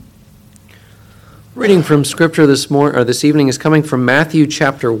Reading from Scripture this evening is coming from Matthew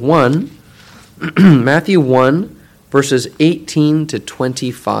chapter 1, Matthew 1, verses 18 to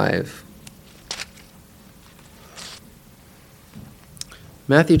 25.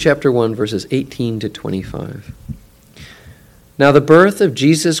 Matthew chapter 1, verses 18 to 25. Now the birth of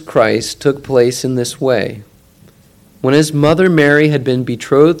Jesus Christ took place in this way. When his mother Mary had been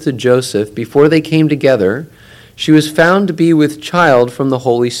betrothed to Joseph, before they came together, she was found to be with child from the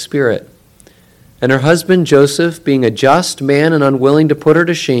Holy Spirit. And her husband Joseph, being a just man and unwilling to put her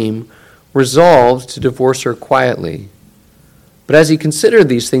to shame, resolved to divorce her quietly. But as he considered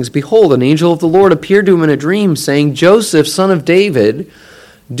these things, behold, an angel of the Lord appeared to him in a dream, saying, Joseph, son of David,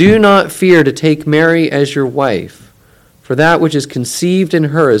 do not fear to take Mary as your wife, for that which is conceived in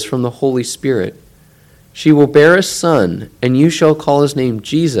her is from the Holy Spirit. She will bear a son, and you shall call his name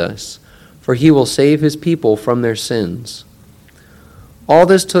Jesus, for he will save his people from their sins. All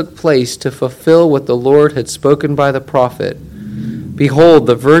this took place to fulfill what the Lord had spoken by the prophet. Behold,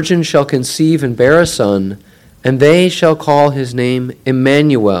 the virgin shall conceive and bear a son, and they shall call his name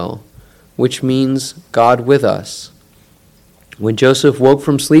Emmanuel, which means God with us. When Joseph woke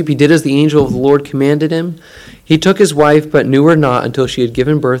from sleep, he did as the angel of the Lord commanded him. He took his wife, but knew her not until she had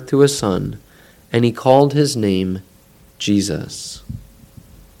given birth to a son, and he called his name Jesus.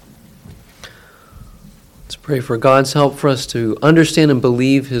 Let's pray for God's help for us to understand and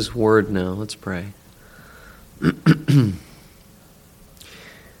believe his word now. Let's pray.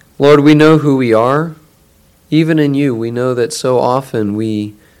 Lord, we know who we are. Even in you, we know that so often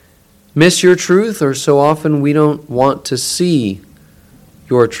we miss your truth, or so often we don't want to see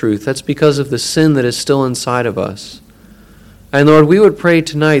your truth. That's because of the sin that is still inside of us. And Lord, we would pray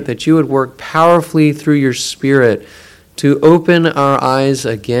tonight that you would work powerfully through your Spirit to open our eyes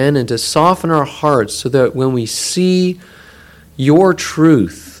again and to soften our hearts so that when we see your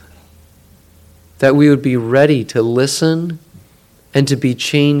truth, that we would be ready to listen and to be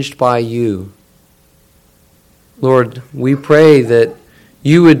changed by you. Lord, we pray that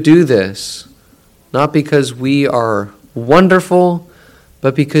you would do this, not because we are wonderful,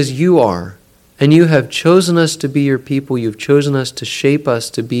 but because you are. And you have chosen us to be your people. You've chosen us to shape us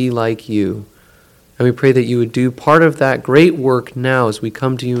to be like you. And we pray that you would do part of that great work now as we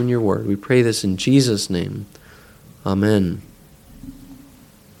come to you in your word. We pray this in Jesus' name. Amen.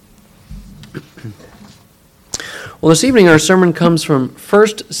 Well, this evening our sermon comes from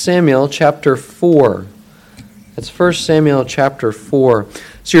 1 Samuel chapter 4. That's 1 Samuel chapter 4.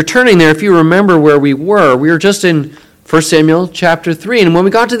 So you're turning there. If you remember where we were just in 1 Samuel chapter 3. And when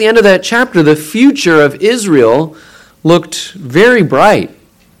we got to the end of that chapter, the future of Israel looked very bright.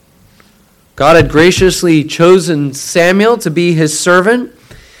 God had graciously chosen Samuel to be his servant,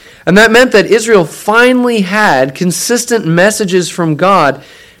 and that meant that Israel finally had consistent messages from God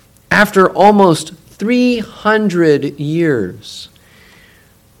after almost 300 years.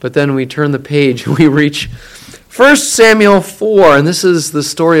 But then we turn the page and we reach 1 Samuel 4, and this is the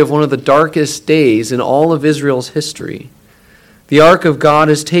story of one of the darkest days in all of Israel's history. The ark of God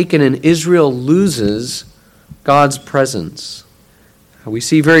is taken and Israel loses God's presence. We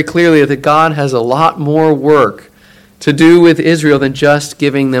see very clearly that God has a lot more work to do with Israel than just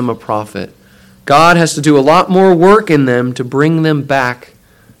giving them a prophet. God has to do a lot more work in them to bring them back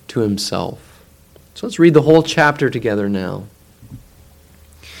to himself. So let's read the whole chapter together now.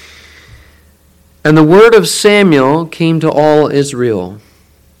 And the word of Samuel came to all Israel.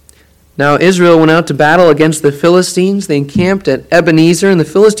 Now Israel went out to battle against the Philistines. They encamped at Ebenezer, and the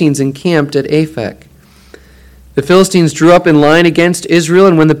Philistines encamped at Aphek. The Philistines drew up in line against Israel,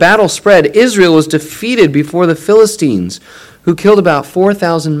 and when the battle spread, Israel was defeated before the Philistines, who killed about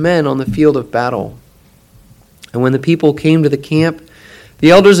 4,000 men on the field of battle. And when the people came to the camp, the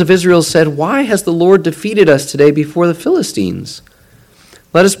elders of Israel said, Why has the Lord defeated us today before the Philistines?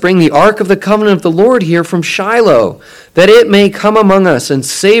 Let us bring the ark of the covenant of the Lord here from Shiloh, that it may come among us and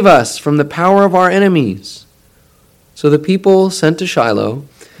save us from the power of our enemies. So the people sent to Shiloh,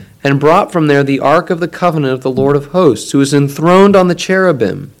 and brought from there the ark of the covenant of the Lord of hosts, who is enthroned on the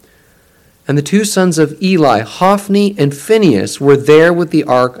cherubim. And the two sons of Eli, Hophni and Phinehas, were there with the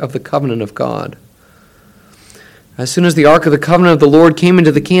ark of the covenant of God. As soon as the ark of the covenant of the Lord came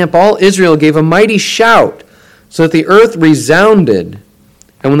into the camp, all Israel gave a mighty shout, so that the earth resounded.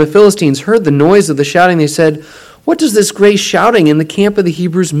 And when the Philistines heard the noise of the shouting, they said, What does this great shouting in the camp of the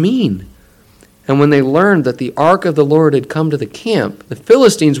Hebrews mean? And when they learned that the ark of the Lord had come to the camp, the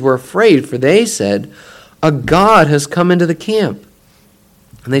Philistines were afraid, for they said, A god has come into the camp.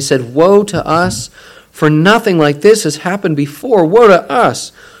 And they said, Woe to us, for nothing like this has happened before. Woe to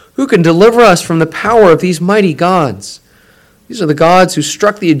us! Who can deliver us from the power of these mighty gods? These are the gods who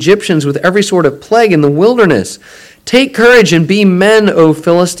struck the Egyptians with every sort of plague in the wilderness. Take courage and be men, O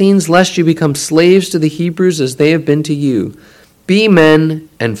Philistines, lest you become slaves to the Hebrews as they have been to you. Be men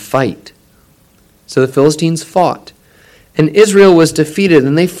and fight." So the Philistines fought, and Israel was defeated,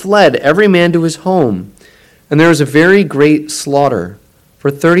 and they fled, every man to his home. And there was a very great slaughter, for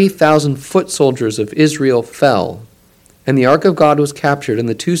 30,000 foot soldiers of Israel fell. And the ark of God was captured, and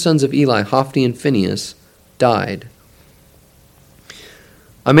the two sons of Eli, Hophni and Phinehas, died.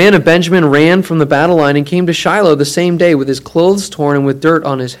 A man of Benjamin ran from the battle line and came to Shiloh the same day with his clothes torn and with dirt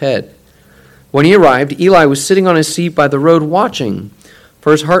on his head. When he arrived, Eli was sitting on his seat by the road watching,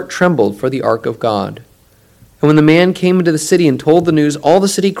 for his heart trembled for the ark of God. And when the man came into the city and told the news, all the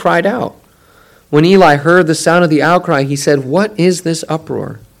city cried out. When Eli heard the sound of the outcry, he said, "What is this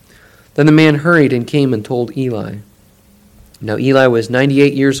uproar?" Then the man hurried and came and told Eli. Now Eli was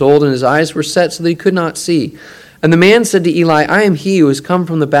 98 years old, and his eyes were set so that he could not see. And the man said to Eli, "I am he who has come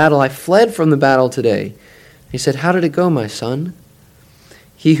from the battle. I fled from the battle today." He said, "How did it go, my son?"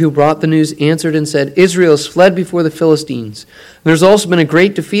 He who brought the news answered and said, "Israel has fled before the Philistines. And there has also been a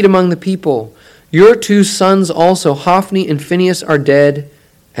great defeat among the people. Your two sons also, Hophni and Phinehas, are dead,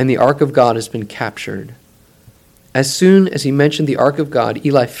 and the ark of God has been captured." As soon as he mentioned the ark of God,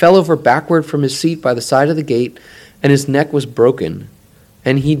 Eli fell over backward from his seat by the side of the gate, and his neck was broken.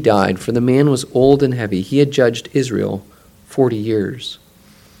 And he died, for the man was old and heavy. He had judged Israel 40 years.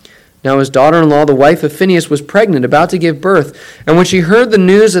 Now his daughter-in-law, the wife of Phinehas, was pregnant, about to give birth. And when she heard the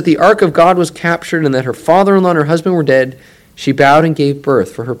news that the ark of God was captured and that her father-in-law and her husband were dead, she bowed and gave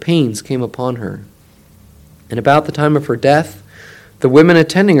birth, for her pains came upon her. And about the time of her death, the women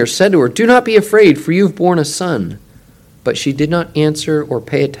attending her said to her, "Do not be afraid, for you have borne a son." But she did not answer or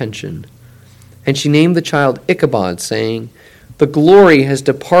pay attention. And she named the child Ichabod, saying, "The glory has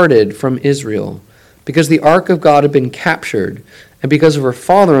departed from Israel, because the ark of God had been captured, and because of her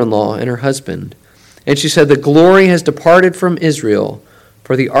father-in-law and her husband." And she said, "The glory has departed from Israel,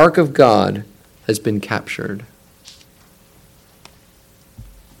 for the ark of God has been captured."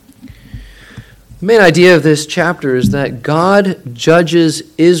 The main idea of this chapter is that God judges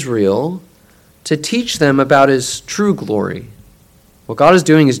Israel to teach them about his true glory. What God is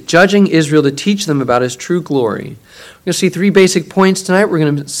doing is judging Israel to teach them about his true glory. We're going to see three basic points tonight. We're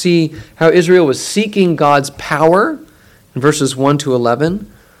going to see how Israel was seeking God's power in verses 1 to 11.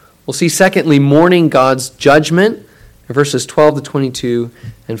 We'll see, secondly, mourning God's judgment in verses 12 to 22.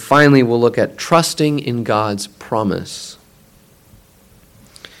 And finally, we'll look at trusting in God's promise.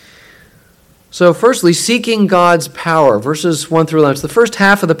 So firstly, seeking God's power, verses 1 through 11. It's the first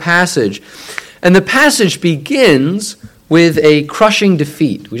half of the passage. And the passage begins with a crushing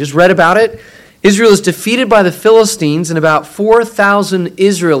defeat. We just read about it. Israel is defeated by the Philistines, and about 4,000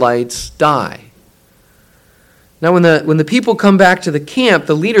 Israelites die. Now, when the people come back to the camp,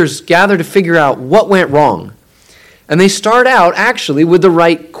 the leaders gather to figure out what went wrong. And they start out, actually, with the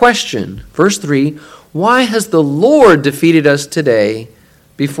right question. Verse 3, "Why has the Lord defeated us today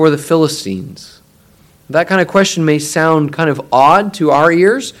before the Philistines?" That kind of question may sound kind of odd to our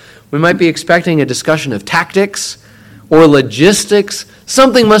ears. We might be expecting a discussion of tactics or logistics.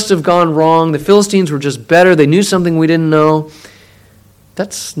 Something must have gone wrong. The Philistines were just better. They knew something we didn't know.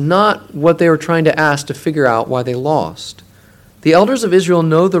 That's not what they were trying to ask to figure out why they lost. The elders of Israel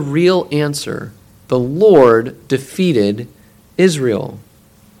know the real answer. The Lord defeated Israel.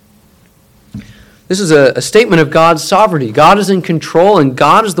 This is a statement of God's sovereignty. God is in control, and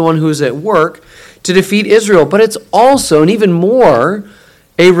God is the one who is at work to defeat Israel. But it's also, and even more,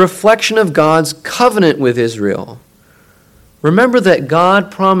 a reflection of God's covenant with Israel. Remember that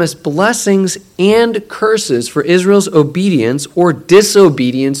God promised blessings and curses for Israel's obedience or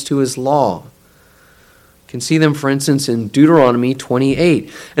disobedience to his law. You can see them, for instance, in Deuteronomy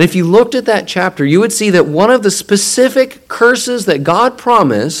 28. And if you looked at that chapter, you would see that one of the specific curses that God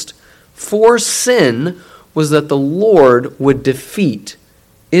promised for sin was that the Lord would defeat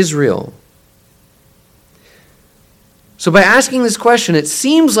Israel. So by asking this question, it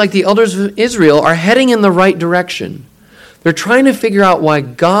seems like the elders of Israel are heading in the right direction. They're trying to figure out why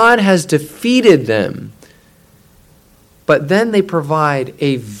God has defeated them. But then they provide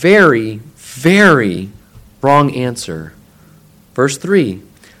a very, very wrong answer. Verse 3.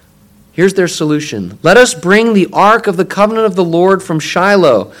 Here's their solution. "Let us bring the ark of the covenant of the Lord from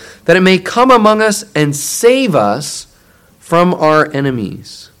Shiloh, that it may come among us and save us from our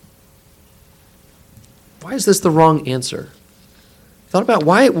enemies." Why is this the wrong answer? Thought about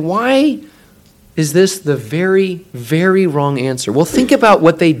why is this the very, very wrong answer? Well, think about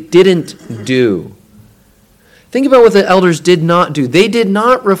what they didn't do. Think about what the elders did not do. They did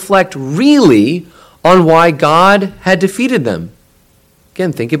not reflect really on why God had defeated them.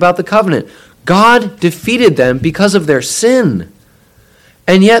 Again, think about the covenant. God defeated them because of their sin.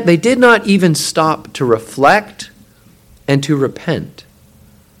 And yet they did not even stop to reflect and to repent.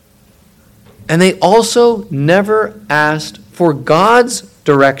 And they also never asked for God's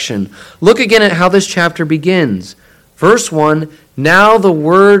direction. Look again at how this chapter begins. Verse 1, now the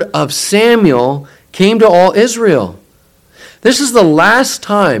word of Samuel came to all Israel. This is the last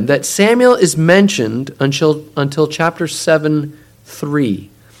time that Samuel is mentioned until chapter 7:3.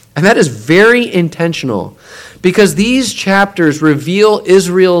 And that is very intentional because these chapters reveal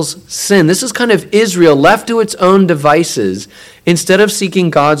Israel's sin. This is kind of Israel left to its own devices instead of seeking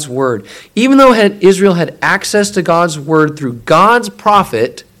God's word. Even though Israel had access to God's word through God's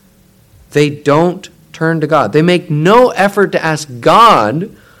prophet, they don't turn to God. They make no effort to ask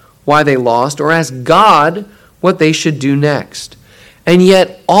God why they lost or ask God what they should do next. And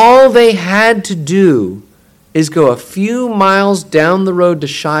yet all they had to do is go a few miles down the road to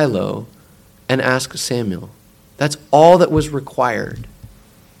Shiloh and ask Samuel. That's all that was required.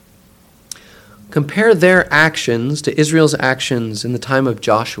 Compare their actions to Israel's actions in the time of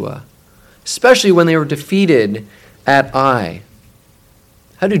Joshua, especially when they were defeated at Ai.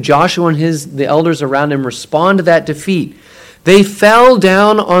 How do Joshua and the elders around him respond to that defeat? They fell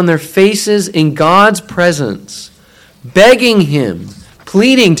down on their faces in God's presence, begging him,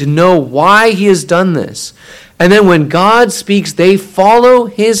 pleading to know why he has done this. And then when God speaks, they follow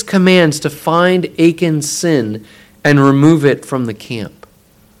his commands to find Achan's sin and remove it from the camp.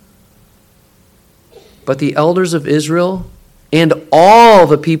 But the elders of Israel and all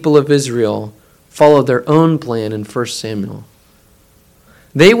the people of Israel followed their own plan in 1 Samuel.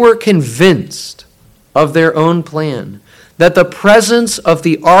 They were convinced of their own plan, that the presence of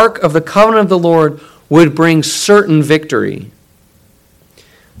the Ark of the Covenant of the Lord would bring certain victory.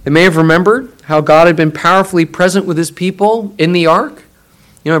 They may have remembered how God had been powerfully present with his people in the Ark.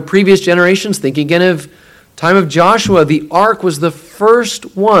 In previous generations, think again of time of Joshua, the Ark was the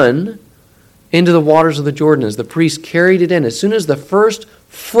first one into the waters of the Jordan as the priests carried it in. As soon as the first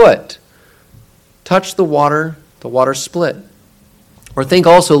foot touched the water split. Or think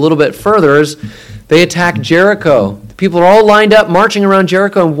also a little bit further as they attack Jericho. The people are all lined up, marching around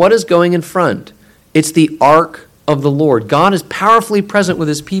Jericho, and what is going in front? It's the Ark of the Lord. God is powerfully present with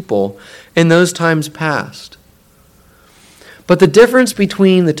his people in those times past. But the difference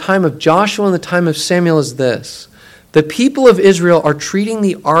between the time of Joshua and the time of Samuel is this. The people of Israel are treating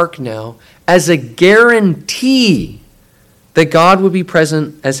the Ark now as a guarantee that God would be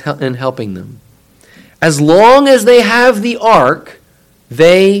present in helping them. As long as they have the Ark,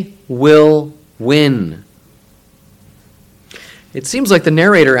 they will win. It seems like the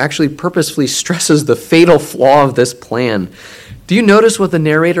narrator actually purposefully stresses the fatal flaw of this plan. Do you notice what the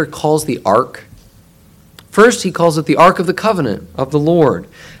narrator calls the Ark? First, he calls it the Ark of the Covenant of the Lord.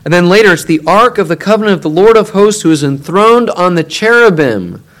 And then later, it's the Ark of the Covenant of the Lord of hosts who is enthroned on the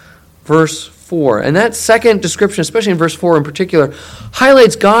cherubim. Verse 4. And that second description, especially in verse 4 in particular,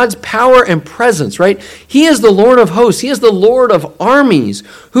 highlights God's power and presence, right? He is the Lord of hosts. He is the Lord of armies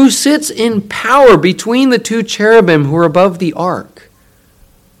who sits in power between the two cherubim who are above the Ark.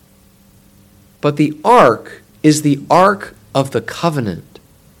 But the Ark is the Ark of the Covenant.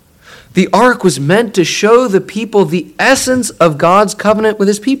 The Ark was meant to show the people the essence of God's covenant with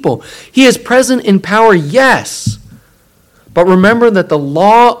his people. He is present in power, yes. But remember that the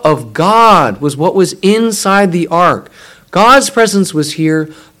law of God was what was inside the Ark. God's presence was here,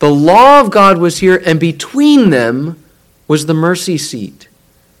 the law of God was here, and between them was the mercy seat.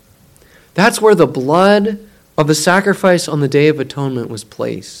 That's where the blood of the sacrifice on the Day of Atonement was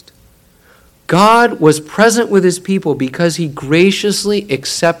placed. God was present with his people because he graciously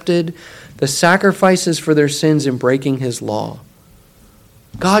accepted the sacrifices for their sins in breaking his law.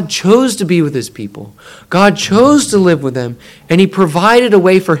 God chose to be with his people. God chose to live with them, and he provided a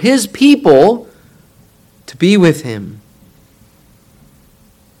way for his people to be with him.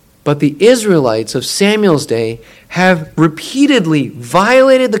 But the Israelites of Samuel's day have repeatedly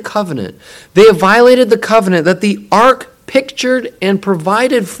violated the covenant. They have violated the covenant that the Ark pictured and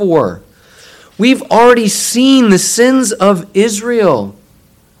provided for. We've already seen the sins of Israel.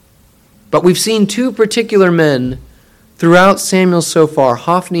 But we've seen two particular men throughout Samuel so far,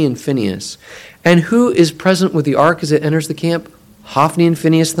 Hophni and Phinehas. And who is present with the Ark as it enters the camp? Hophni and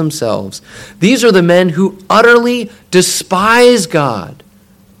Phinehas themselves. These are the men who utterly despise God,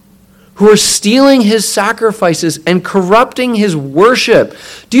 who are stealing his sacrifices and corrupting his worship.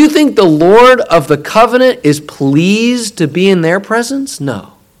 Do you think the Lord of the covenant is pleased to be in their presence?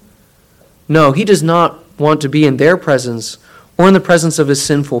 No. No, he does not want to be in their presence or in the presence of his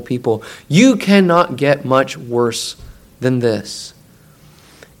sinful people. You cannot get much worse than this.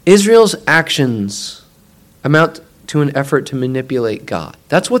 Israel's actions amount to an effort to manipulate God.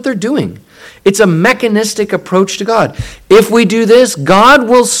 That's what they're doing. It's a mechanistic approach to God. If we do this, God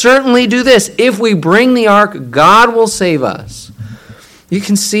will certainly do this. If we bring the ark, God will save us. You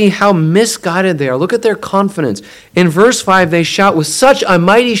can see how misguided they are. Look at their confidence. In verse 5, they shout with such a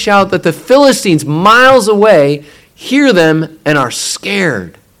mighty shout that the Philistines, miles away, hear them and are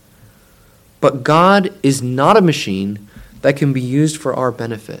scared. But God is not a machine that can be used for our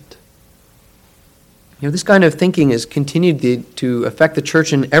benefit. This kind of thinking has continued to affect the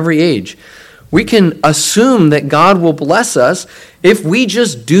church in every age. We can assume that God will bless us if we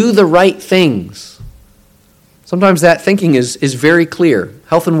just do the right things. Sometimes that thinking is very clear.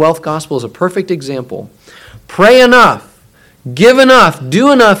 Health and Wealth Gospel is a perfect example. Pray enough, give enough,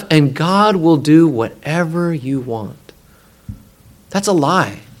 do enough, and God will do whatever you want. That's a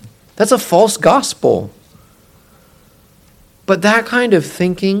lie. That's a false gospel. But that kind of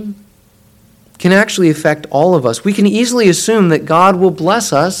thinking can actually affect all of us. We can easily assume that God will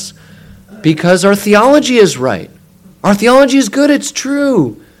bless us because our theology is right. Our theology is good, it's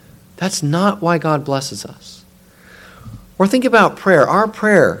true. That's not why God blesses us. Or think about prayer. Our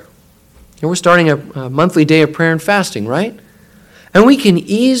prayer. We're starting a monthly day of prayer and fasting, right? And we can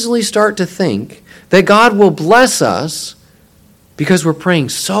easily start to think that God will bless us because we're praying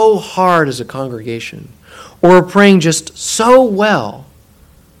so hard as a congregation, or we're praying just so well.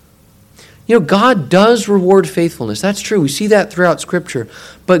 God does reward faithfulness. That's true. We see that throughout Scripture.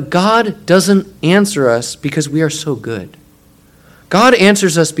 But God doesn't answer us because we are so good. God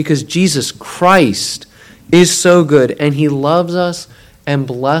answers us because Jesus Christ is so good, and he loves us and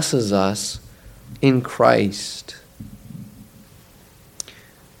blesses us in Christ.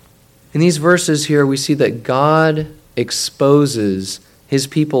 In these verses here, we see that God exposes his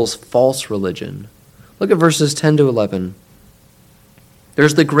people's false religion. Look at verses 10 to 11.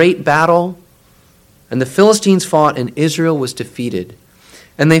 There's the great battle, and the Philistines fought, and Israel was defeated.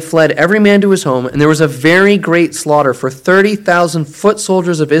 And they fled every man to his home, and there was a very great slaughter, for 30,000 foot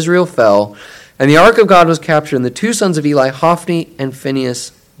soldiers of Israel fell, and the ark of God was captured, and the two sons of Eli, Hophni and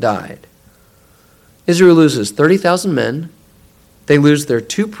Phinehas, died. Israel loses 30,000 men, they lose their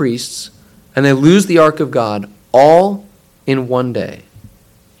two priests, and they lose the ark of God, all in one day.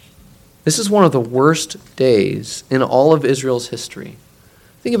 This is one of the worst days in all of Israel's history.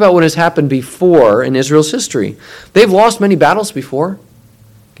 Think about what has happened before in Israel's history. They've lost many battles before.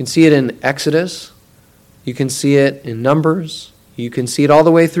 You can see it in Exodus. You can see it in Numbers. You can see it all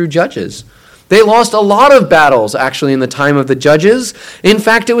the way through Judges. They lost a lot of battles, actually, in the time of the Judges. In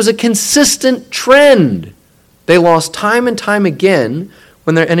fact, it was a consistent trend. They lost time and time again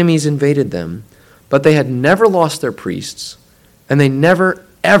when their enemies invaded them. But they had never lost their priests, and they never,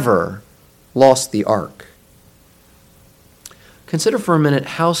 ever lost the ark. Consider for a minute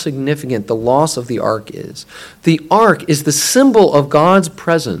how significant the loss of the ark is. The ark is the symbol of God's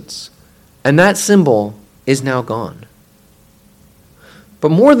presence, and that symbol is now gone.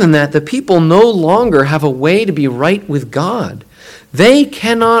 But more than that, the people no longer have a way to be right with God. They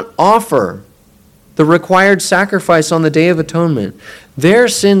cannot offer the required sacrifice on the Day of Atonement. Their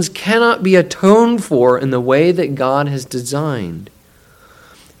sins cannot be atoned for in the way that God has designed.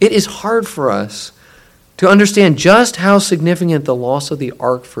 It is hard for us to understand just how significant the loss of the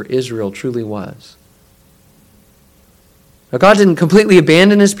ark for Israel truly was. Now, God didn't completely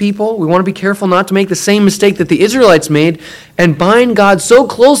abandon his people. We want to be careful not to make the same mistake that the Israelites made and bind God so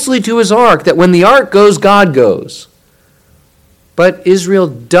closely to his ark that when the ark goes, God goes. But Israel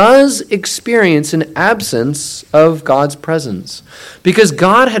does experience an absence of God's presence because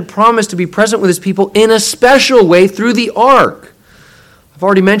God had promised to be present with his people in a special way through the ark. I've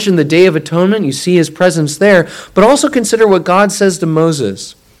already mentioned the Day of Atonement. You see his presence there. But also consider what God says to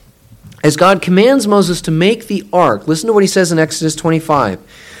Moses. As God commands Moses to make the ark, listen to what he says in Exodus 25.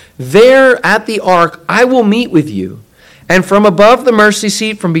 There at the ark I will meet with you, and from above the mercy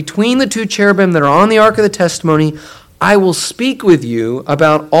seat, from between the two cherubim that are on the ark of the testimony, I will speak with you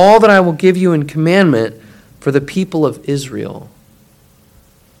about all that I will give you in commandment for the people of Israel.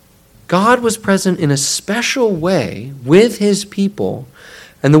 God was present in a special way with his people,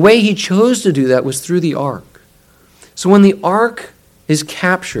 and the way he chose to do that was through the ark. So when the ark is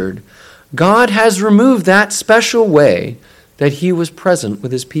captured, God has removed that special way that he was present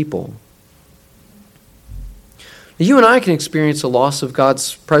with his people. Now, you and I can experience a loss of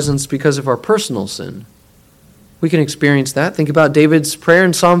God's presence because of our personal sin. We can experience that. Think about David's prayer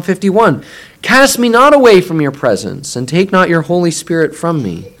in Psalm 51. Cast me not away from your presence, and take not your Holy Spirit from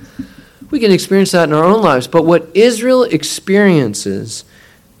me. We can experience that in our own lives. But what Israel experiences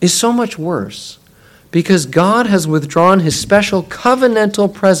is so much worse because God has withdrawn his special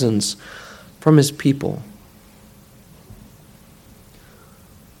covenantal presence from his people.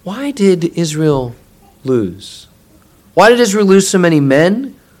 Why did Israel lose? Why did Israel lose so many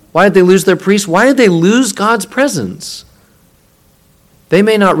men? Why did they lose their priests? Why did they lose God's presence? They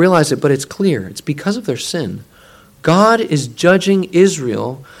may not realize it, but it's clear. It's because of their sin. God is judging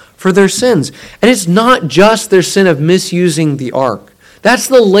Israel for their sins. And it's not just their sin of misusing the ark. That's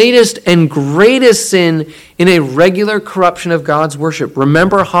the latest and greatest sin in a regular corruption of God's worship.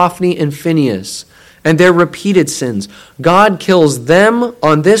 Remember Hophni and Phinehas and their repeated sins. God kills them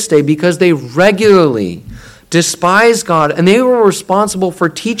on this day because they regularly despised God, and they were responsible for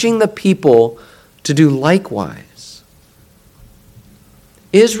teaching the people to do likewise.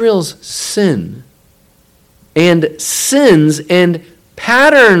 Israel's sin and sins and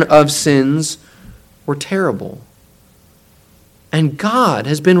pattern of sins were terrible. And God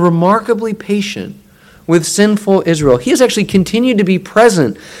has been remarkably patient with sinful Israel. He has actually continued to be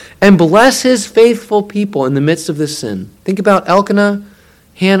present and bless his faithful people in the midst of this sin. Think about Elkanah,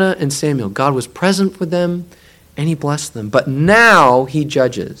 Hannah, and Samuel. God was present with them and he blessed them. But now he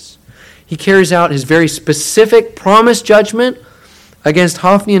judges. He carries out his very specific promised judgment against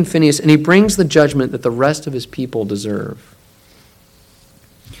Hophni and Phinehas, and he brings the judgment that the rest of his people deserve.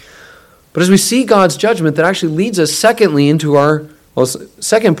 But as we see God's judgment, that actually leads us secondly into our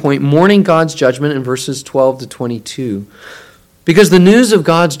second point, mourning God's judgment in verses 12 to 22. Because the news of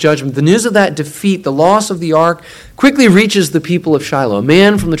God's judgment, the news of that defeat, the loss of the ark, quickly reaches the people of Shiloh. A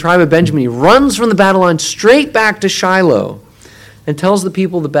man from the tribe of Benjamin, he runs from the battle line straight back to Shiloh and tells the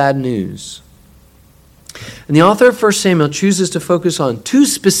people the bad news. And the author of 1 Samuel chooses to focus on two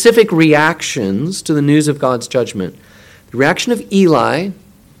specific reactions to the news of God's judgment. The reaction of Eli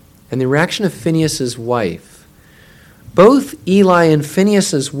and the reaction of Phinehas' wife. Both Eli and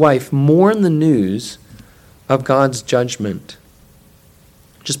Phinehas' wife mourn the news of God's judgment.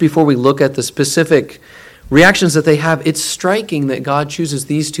 Just before we look at the specific reactions that they have, it's striking that God chooses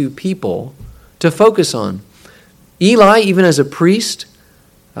these two people to focus on. Eli, even as a priest,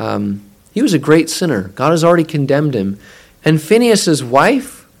 he was a great sinner. God has already condemned him. And Phinehas'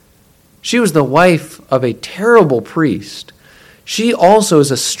 wife, she was the wife of a terrible priest. She also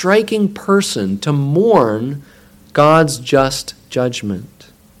is a striking person to mourn God's just judgment.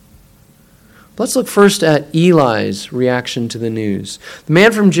 Let's look first at Eli's reaction to the news. The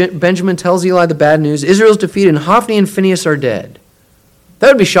man from Benjamin tells Eli the bad news. Israel's defeated and Hophni and Phinehas are dead. That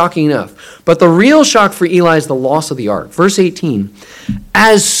would be shocking enough. But the real shock for Eli is the loss of the ark. Verse 18.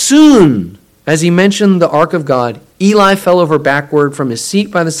 As soon as he mentioned the ark of God, Eli fell over backward from his seat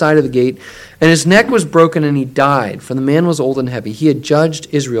by the side of the gate, and his neck was broken and he died, for the man was old and heavy. He had judged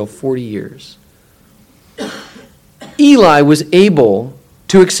Israel 40 years. Eli was able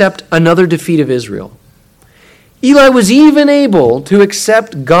to accept another defeat of Israel. Eli was even able to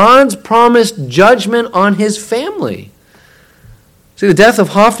accept God's promised judgment on his family. See, the death of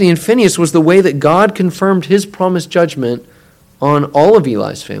Hophni and Phinehas was the way that God confirmed his promised judgment on all of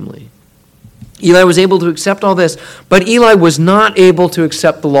Eli's family. Eli was able to accept all this, but Eli was not able to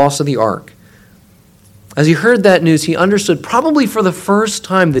accept the loss of the ark. As he heard that news, he understood probably for the first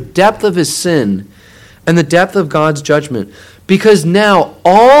time the depth of his sin and the depth of God's judgment. Because now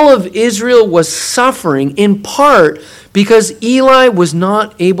all of Israel was suffering in part because Eli was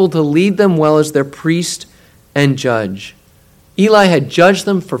not able to lead them well as their priest and judge. Eli had judged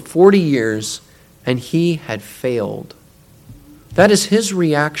them for 40 years and he had failed. That is his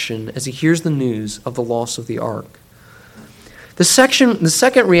reaction as he hears the news of the loss of the ark. The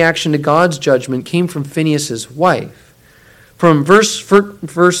second reaction to God's judgment came from Phinehas' wife. From verse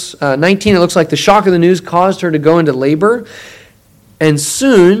 19, it looks like the shock of the news caused her to go into labor, and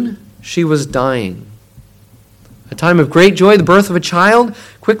soon she was dying. A time of great joy, the birth of a child,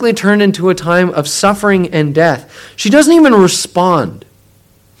 quickly turned into a time of suffering and death. She doesn't even respond.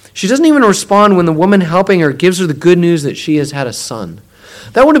 She doesn't even respond when the woman helping her gives her the good news that she has had a son.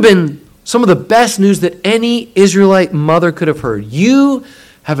 That would have been some of the best news that any Israelite mother could have heard. You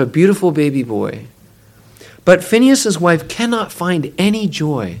have a beautiful baby boy. But Phinehas' wife cannot find any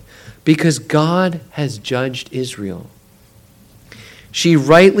joy because God has judged Israel. She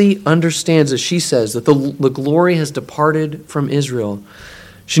rightly understands, as she says, that the glory has departed from Israel.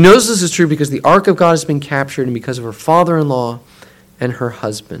 She knows this is true because the ark of God has been captured and because of her father-in-law and her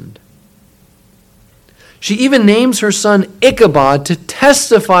husband. She even names her son Ichabod to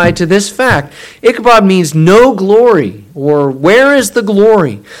testify to this fact. Ichabod means no glory, or where is the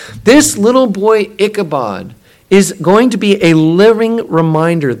glory? This little boy Ichabod is going to be a living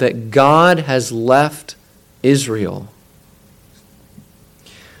reminder that God has left Israel.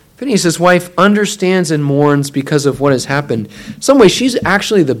 Phinehas' wife understands and mourns because of what has happened. In some ways, she's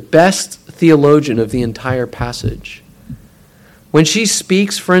actually the best theologian of the entire passage. When she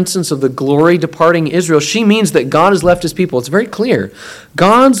speaks, for instance, of the glory departing Israel, she means that God has left his people. It's very clear.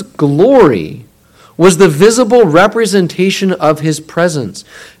 God's glory was the visible representation of his presence.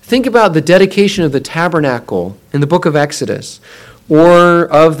 Think about the dedication of the tabernacle in the book of Exodus or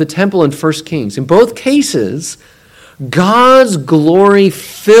of the temple in 1 Kings. In both cases, God's glory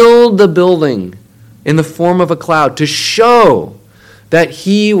filled the building in the form of a cloud to show that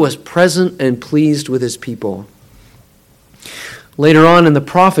he was present and pleased with his people. Later on in the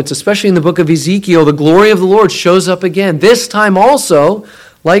prophets, especially in the book of Ezekiel, the glory of the Lord shows up again. This time also,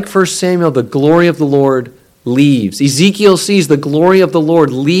 like 1 Samuel, the glory of the Lord leaves. Ezekiel sees the glory of the Lord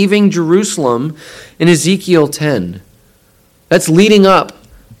leaving Jerusalem in Ezekiel 10. That's leading up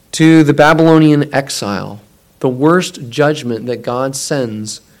to the Babylonian exile, the worst judgment that God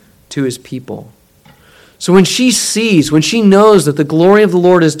sends to his people. So when she knows that the glory of the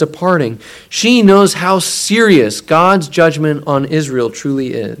Lord is departing, she knows how serious God's judgment on Israel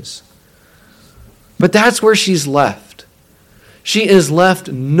truly is. But that's where she's left. She is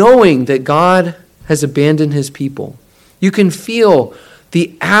left knowing that God has abandoned his people. You can feel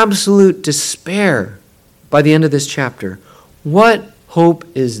the absolute despair by the end of this chapter. What hope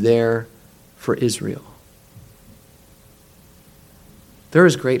is there for Israel? There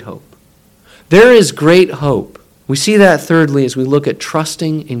is great hope. There is great hope. We see that thirdly as we look at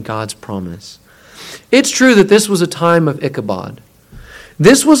trusting in God's promise. It's true that this was a time of Ichabod.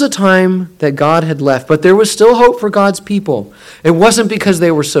 This was a time that God had left, but there was still hope for God's people. It wasn't because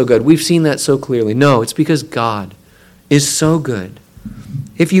they were so good. We've seen that so clearly. No, it's because God is so good.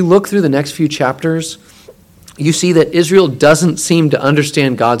 If you look through the next few chapters, you see that Israel doesn't seem to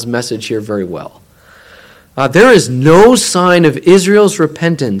understand God's message here very well. There is no sign of Israel's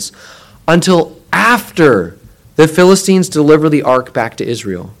repentance until after the Philistines deliver the ark back to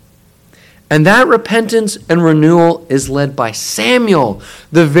Israel. And that repentance and renewal is led by Samuel,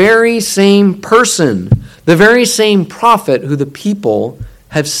 the very same person, the very same prophet who the people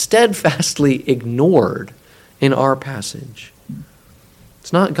have steadfastly ignored in our passage.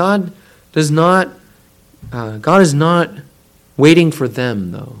 God is not waiting for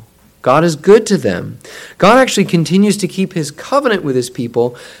them, though. God is good to them. God actually continues to keep his covenant with his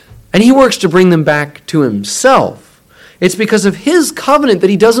people, and he works to bring them back to himself. It's because of his covenant that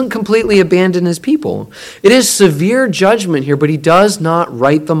he doesn't completely abandon his people. It is severe judgment here, but he does not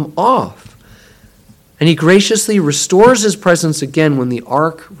write them off. And he graciously restores his presence again when the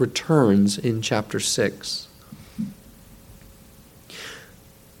ark returns in chapter 6.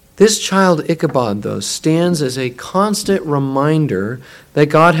 This child Ichabod, though, stands as a constant reminder that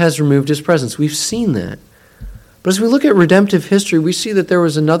God has removed his presence. We've seen that. But as we look at redemptive history, we see that there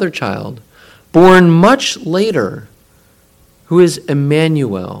was another child born much later who is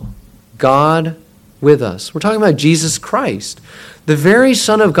Emmanuel, God with us. We're talking about Jesus Christ, the very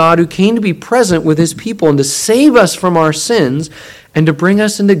Son of God who came to be present with his people and to save us from our sins and to bring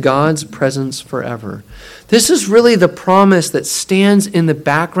us into God's presence forever. This is really the promise that stands in the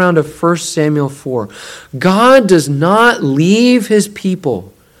background of 1 Samuel 4. God does not leave his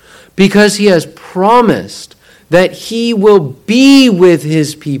people because he has promised that he will be with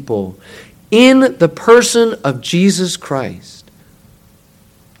his people in the person of Jesus Christ.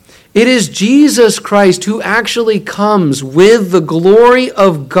 It is Jesus Christ who actually comes with the glory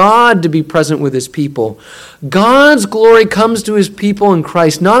of God to be present with his people. God's glory comes to his people in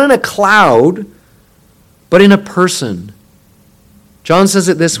Christ, not in a cloud, but in a person. John says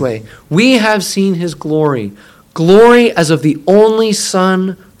it this way: we have seen his glory, glory as of the only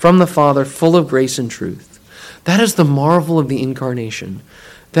Son from the Father, full of grace and truth. That is the marvel of the incarnation.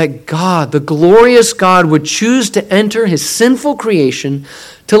 That God, the glorious God, would choose to enter his sinful creation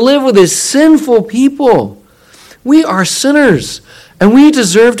to live with his sinful people. We are sinners, and we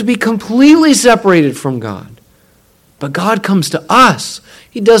deserve to be completely separated from God. But God comes to us.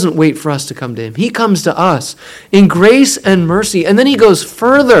 He doesn't wait for us to come to him. He comes to us in grace and mercy. And then he goes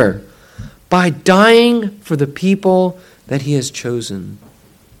further by dying for the people that he has chosen.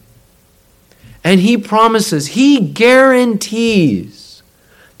 And he promises, he guarantees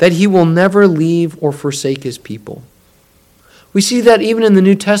that he will never leave or forsake his people. We see that even in the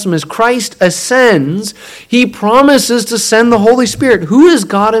New Testament. As Christ ascends, he promises to send the Holy Spirit, who is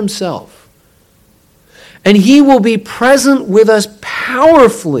God himself. And he will be present with us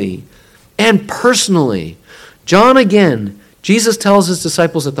powerfully and personally. John again Jesus tells his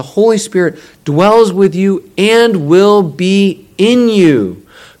disciples that the Holy Spirit dwells with you and will be in you.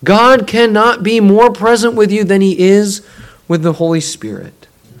 God cannot be more present with you than he is with the Holy Spirit.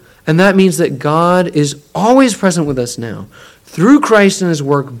 And that means that God is always present with us now through Christ and his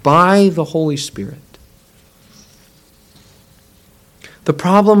work by the Holy Spirit. The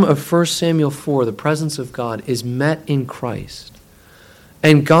problem of 1 Samuel 4, the presence of God, is met in Christ.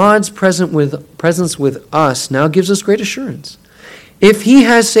 And God's presence with us now gives us great assurance. If he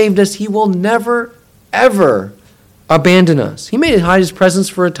has saved us, he will never, ever abandon us. He may hide his presence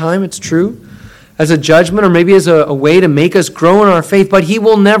for a time, it's true, as a judgment or maybe as a way to make us grow in our faith, but he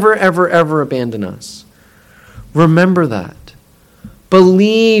will never, ever, ever abandon us. Remember that.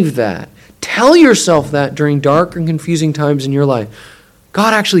 Believe that. Tell yourself that during dark and confusing times in your life.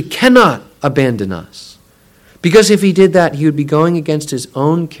 God actually cannot abandon us. Because if he did that, he would be going against his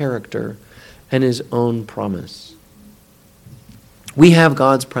own character and his own promise. We have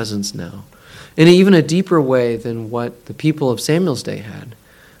God's presence now in even a deeper way than what the people of Samuel's day had.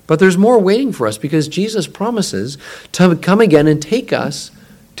 But there's more waiting for us because Jesus promises to come again and take us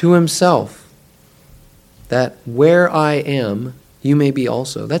to himself. That where I am, you may be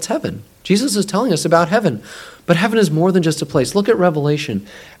also. That's heaven. Jesus is telling us about heaven. But heaven is more than just a place. Look at Revelation.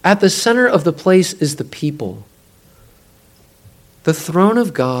 At the center of the place is the people. The throne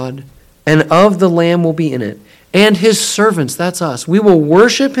of God and of the Lamb will be in it. And his servants, that's us. We will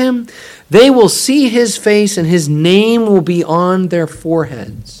worship him. They will see his face and his name will be on their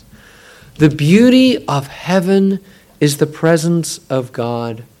foreheads. The beauty of heaven is the presence of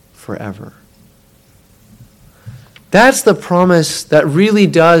God forever. That's the promise that really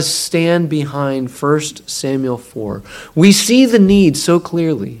does stand behind 1 Samuel 4. We see the need so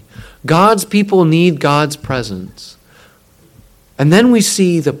clearly. God's people need God's presence. And then we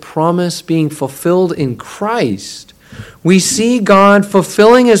see the promise being fulfilled in Christ. We see God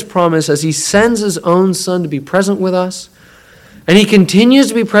fulfilling his promise as he sends his own Son to be present with us. And he continues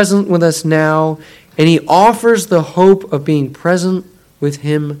to be present with us now. And he offers the hope of being present with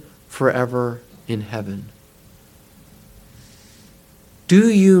him forever in heaven. Do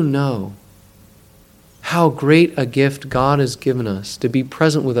you know how great a gift God has given us to be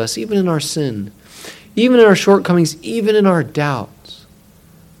present with us, even in our sin, even in our shortcomings, even in our doubts?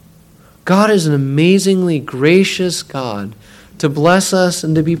 God is an amazingly gracious God to bless us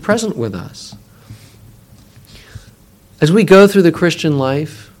and to be present with us. As we go through the Christian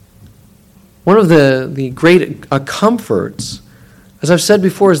life, one of the great comforts, as I've said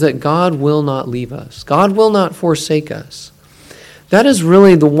before, is that God will not leave us. God will not forsake us. That is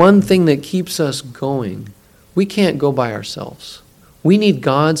really the one thing that keeps us going. We can't go by ourselves. We need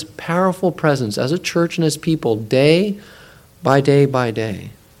God's powerful presence as a church and as people day by day by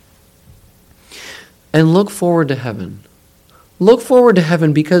day. And look forward to heaven. Look forward to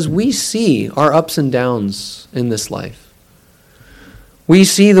heaven because we see our ups and downs in this life. We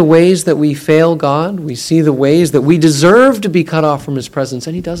see the ways that we fail God. We see the ways that we deserve to be cut off from his presence,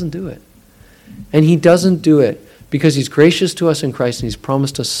 and he doesn't do it. And he doesn't do it because he's gracious to us in Christ and he's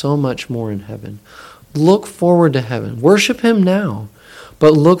promised us so much more in heaven. Look forward to heaven. Worship him now.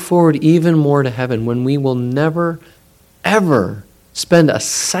 But look forward even more to heaven when we will never, ever spend a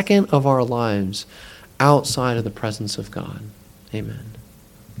second of our lives outside of the presence of God. Amen.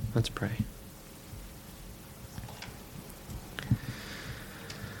 Let's pray.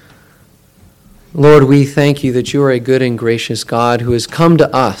 Lord, we thank you that you are a good and gracious God who has come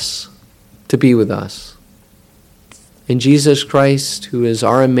to us to be with us. In Jesus Christ, who is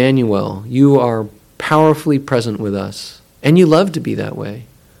our Emmanuel, you are powerfully present with us, and you love to be that way.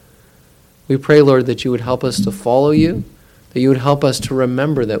 We pray, Lord, that you would help us to follow you, that you would help us to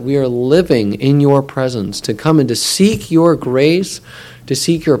remember that we are living in your presence, to come and to seek your grace, to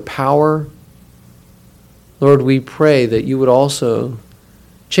seek your power. Lord, we pray that you would also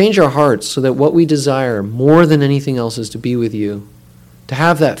change our hearts so that what we desire more than anything else is to be with you, to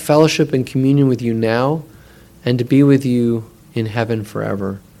have that fellowship and communion with you now, and to be with you in heaven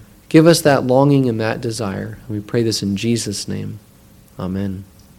forever. Give us that longing and that desire. And we pray this in Jesus' name. Amen.